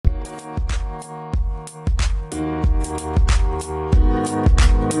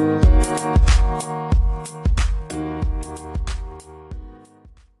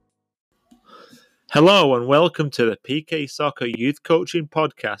Hello and welcome to the PK Soccer Youth Coaching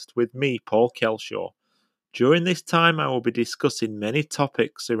Podcast with me, Paul Kelshaw. During this time, I will be discussing many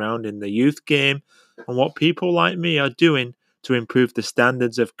topics surrounding the youth game and what people like me are doing to improve the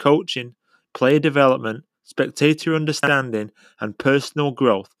standards of coaching, player development, spectator understanding, and personal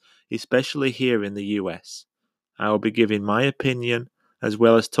growth, especially here in the US. I will be giving my opinion as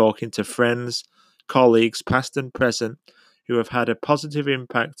well as talking to friends, colleagues, past and present, who have had a positive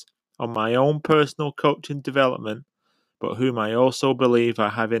impact on my own personal coaching development, but whom I also believe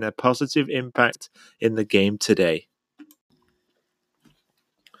are having a positive impact in the game today.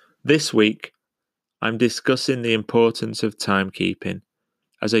 This week, I'm discussing the importance of timekeeping.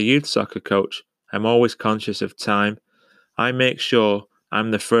 As a youth soccer coach, I'm always conscious of time. I make sure I'm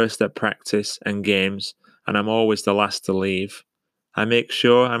the first at practice and games, and I'm always the last to leave. I make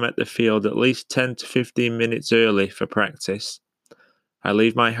sure I'm at the field at least 10 to 15 minutes early for practice. I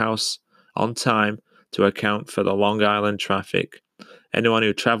leave my house on time to account for the Long Island traffic. Anyone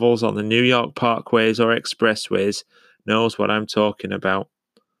who travels on the New York parkways or expressways knows what I'm talking about.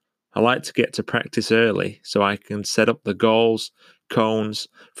 I like to get to practice early so I can set up the goals, cones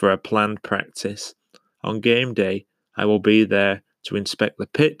for a planned practice. On game day, I will be there to inspect the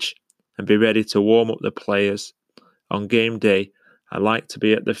pitch and be ready to warm up the players. On game day, I like to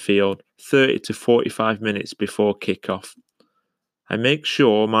be at the field 30 to 45 minutes before kickoff. I make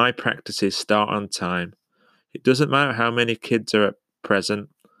sure my practices start on time. It doesn't matter how many kids are present,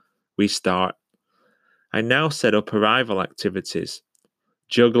 we start. I now set up arrival activities,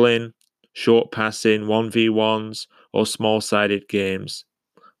 juggling, short passing, 1v1s, or small-sided games.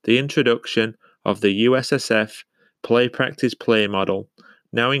 The introduction of the USSF play practice play model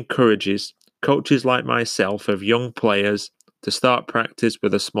now encourages coaches like myself of young players to start practice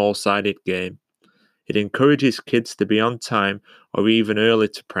with a small-sided game. It encourages kids to be on time or even early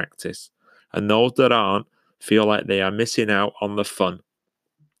to practice, and those that aren't feel like they are missing out on the fun.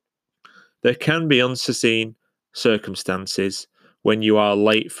 There can be unforeseen circumstances when you are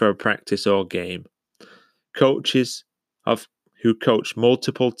late for a practice or game. Coaches who coach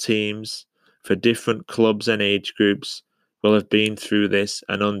multiple teams for different clubs and age groups will have been through this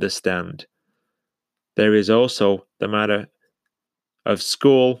and understand. There is also the matter of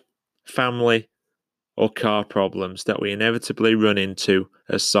school, family, or car problems that we inevitably run into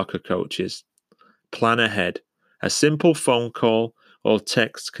as soccer coaches. Plan ahead. A simple phone call or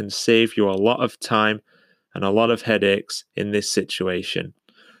text can save you a lot of time and a lot of headaches in this situation.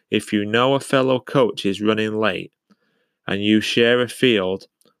 If you know a fellow coach is running late and you share a field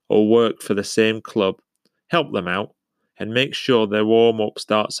or work for the same club, help them out and make sure their warm-up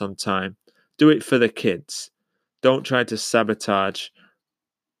starts on time. Do it for the kids. Don't try to sabotage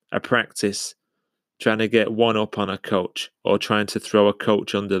a practice trying to get one up on a coach or trying to throw a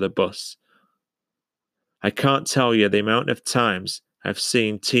coach under the bus. I can't tell you the amount of times I've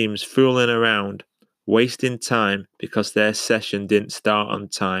seen teams fooling around, wasting time because their session didn't start on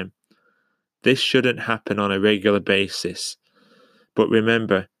time. This shouldn't happen on a regular basis. But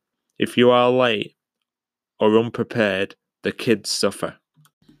remember, if you are late or unprepared, the kids suffer.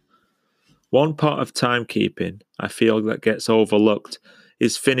 One part of timekeeping I feel that gets overlooked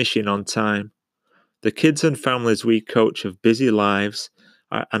is finishing on time. The kids and families we coach have busy lives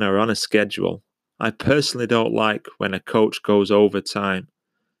and are on a schedule. I personally don't like when a coach goes overtime.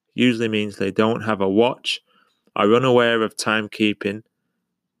 Usually means they don't have a watch, are unaware of timekeeping.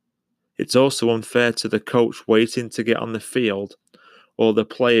 It's also unfair to the coach waiting to get on the field or the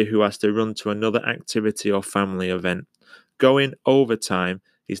player who has to run to another activity or family event. Going overtime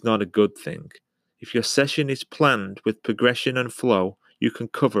is not a good thing. If your session is planned with progression and flow, you can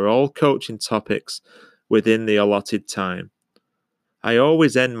cover all coaching topics within the allotted time. I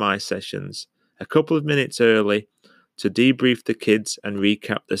always end my sessions a couple of minutes early to debrief the kids and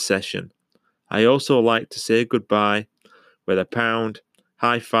recap the session. I also like to say goodbye with a pound,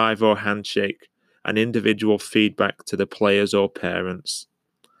 high five or handshake, and individual feedback to the players or parents.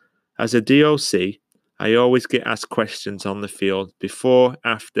 As a DOC, I always get asked questions on the field before,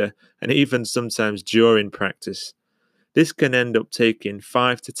 after, and even sometimes during practice. This can end up taking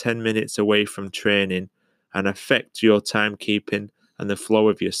 5 to 10 minutes away from training and affect your timekeeping and the flow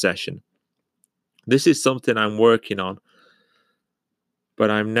of your session. This is something I'm working on,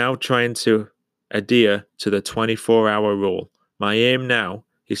 but I'm now trying to adhere to the 24-hour rule. My aim now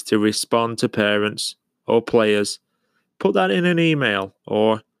is to respond to parents or players, put that in an email,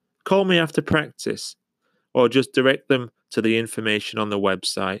 or call me after practice, or just direct them to the information on the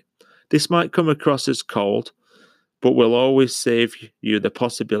website. This might come across as cold, but will always save you the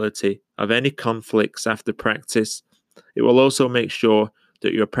possibility of any conflicts after practice. It will also make sure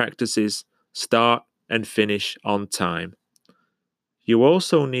that your practices start and finish on time. You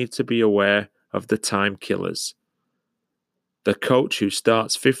also need to be aware of the time killers. The coach who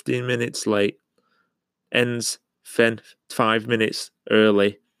starts 15 minutes late, ends 5 minutes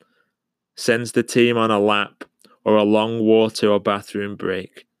early, sends the team on a lap or a long water or bathroom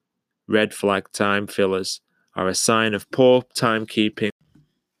break. Red flag time fillers are a sign of poor timekeeping.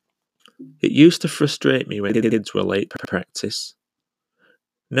 It used to frustrate me when kids were late for practice.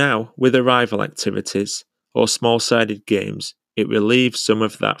 Now, with arrival activities or small-sided games, it relieves some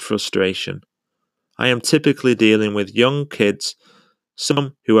of that frustration. I am typically dealing with young kids,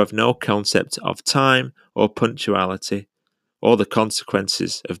 some who have no concept of time or punctuality, or the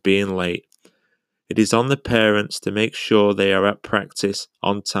consequences of being late. It is on the parents to make sure they are at practice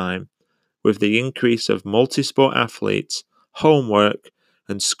on time. With the increase of multi-sport athletes, homework,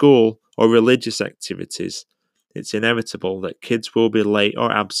 and school or religious activities, it's inevitable that kids will be late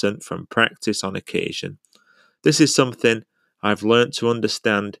or absent from practice on occasion. This is something I've learnt to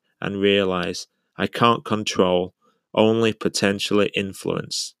understand and realise I can't control, only potentially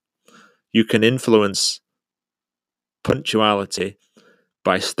influence. You can influence punctuality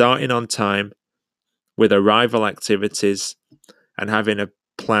by starting on time with arrival activities and having a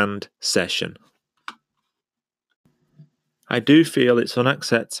planned session. I do feel it's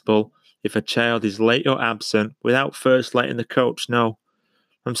unacceptable if a child is late or absent without first letting the coach know.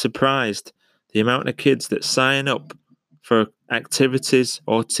 I'm surprised the amount of kids that sign up for activities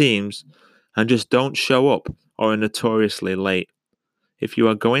or teams and just don't show up or are notoriously late. If you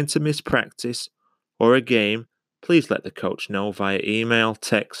are going to miss practice or a game, please let the coach know via email,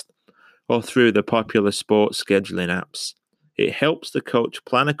 text, or through the popular sports scheduling apps. It helps the coach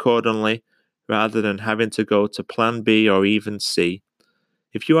plan accordingly rather than having to go to plan B or even C.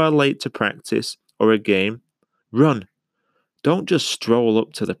 If you are late to practice or a game, run. Don't just stroll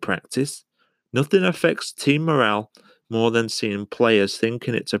up to the practice. Nothing affects team morale more than seeing players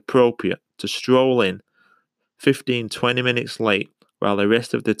thinking it's appropriate to stroll in 15-20 minutes late while the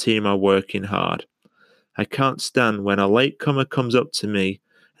rest of the team are working hard. I can't stand when a latecomer comes up to me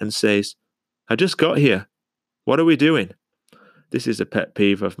and says, "I just got here. What are we doing?" This is a pet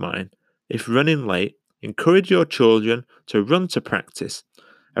peeve of mine. If running late, encourage your children to run to practice.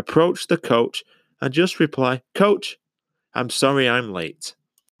 Approach the coach and just reply, "Coach, I'm sorry I'm late."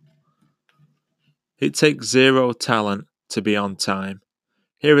 It takes zero talent to be on time.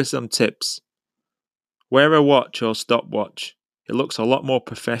 Here are some tips. Wear a watch or stopwatch. It looks a lot more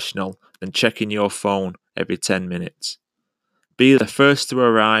professional than checking your phone every 10 minutes. Be the first to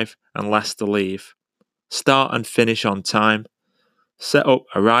arrive and last to leave. Start and finish on time. Set up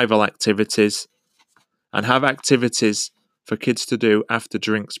arrival activities and have activities for kids to do after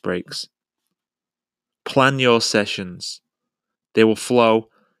drinks breaks. Plan your sessions. They will flow.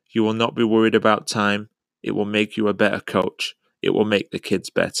 You will not be worried about time. It will make you a better coach. It will make the kids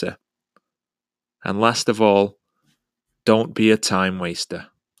better. And last of all, don't be a time waster.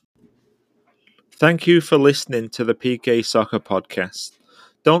 Thank you for listening to the PK Soccer Podcast.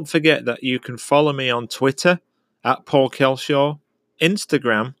 Don't forget that you can follow me on Twitter at Paul Kelshaw,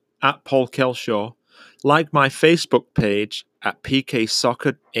 Instagram at Paul Kelshaw, like my Facebook page at PK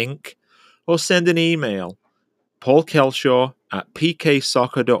Soccer Inc., or send an email,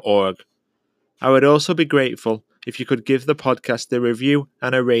 paulkelshaw@pksoccer.org. I would also be grateful if you could give the podcast a review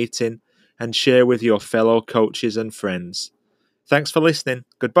and a rating and share with your fellow coaches and friends. Thanks for listening.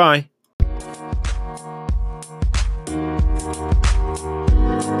 Goodbye.